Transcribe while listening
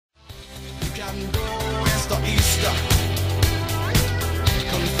can go west or east.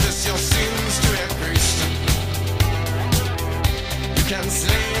 Confess your sins to a priest. You can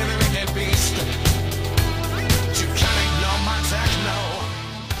slay the wicked beast, but you can't ignore my techno.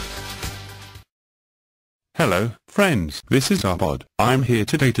 Hello, friends, this is Zarbod. I'm here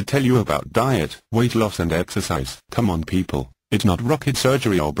today to tell you about diet, weight loss and exercise. Come on people, it's not rocket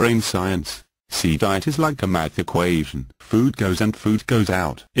surgery or brain science. See, diet is like a math equation. Food goes and food goes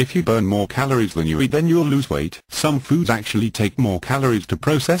out. If you burn more calories than you eat, then you'll lose weight. Some foods actually take more calories to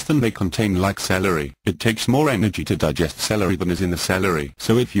process than they contain, like celery. It takes more energy to digest celery than is in the celery.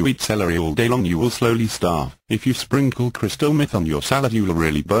 So if you eat celery all day long, you will slowly starve. If you sprinkle crystal meth on your salad, you will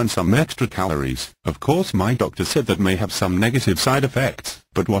really burn some extra calories. Of course, my doctor said that may have some negative side effects.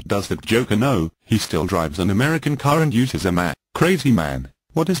 But what does that joker know? He still drives an American car and uses a Mac. Crazy man.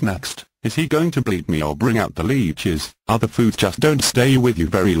 What is next? Is he going to bleed me or bring out the leeches? Other foods just don't stay with you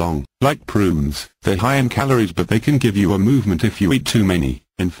very long. Like prunes, they're high in calories but they can give you a movement if you eat too many.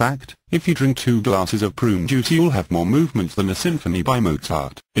 In fact, if you drink 2 glasses of prune juice you'll have more movements than a symphony by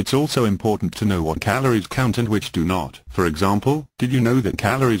Mozart. It's also important to know what calories count and which do not. For example, did you know that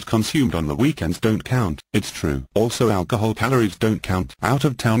calories consumed on the weekends don't count? It's true. Also, alcohol calories don't count.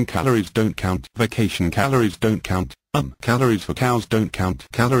 Out-of-town calories don't count. Vacation calories don't count. Calories for cows don't count.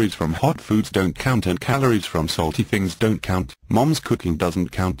 Calories from hot foods don't count, and calories from salty things don't count. Mom's cooking doesn't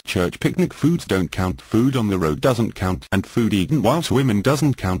count. Church picnic foods don't count. Food on the road doesn't count. And food eaten while swimming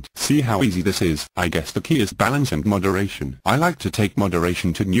doesn't count. See how easy this is? I guess the key is balance and moderation. I like to take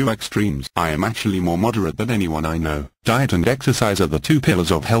moderation to new extremes. I am actually more moderate than anyone I know. Diet and exercise are the 2 pillars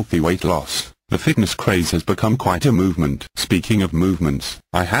of healthy weight loss. The fitness craze has become quite a movement. Speaking of movements,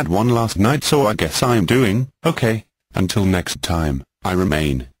 I had one last night, so I guess I am doing okay. Until next time, I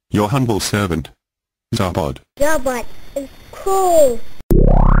remain your humble servant, Zarbod. Zarbod is cool.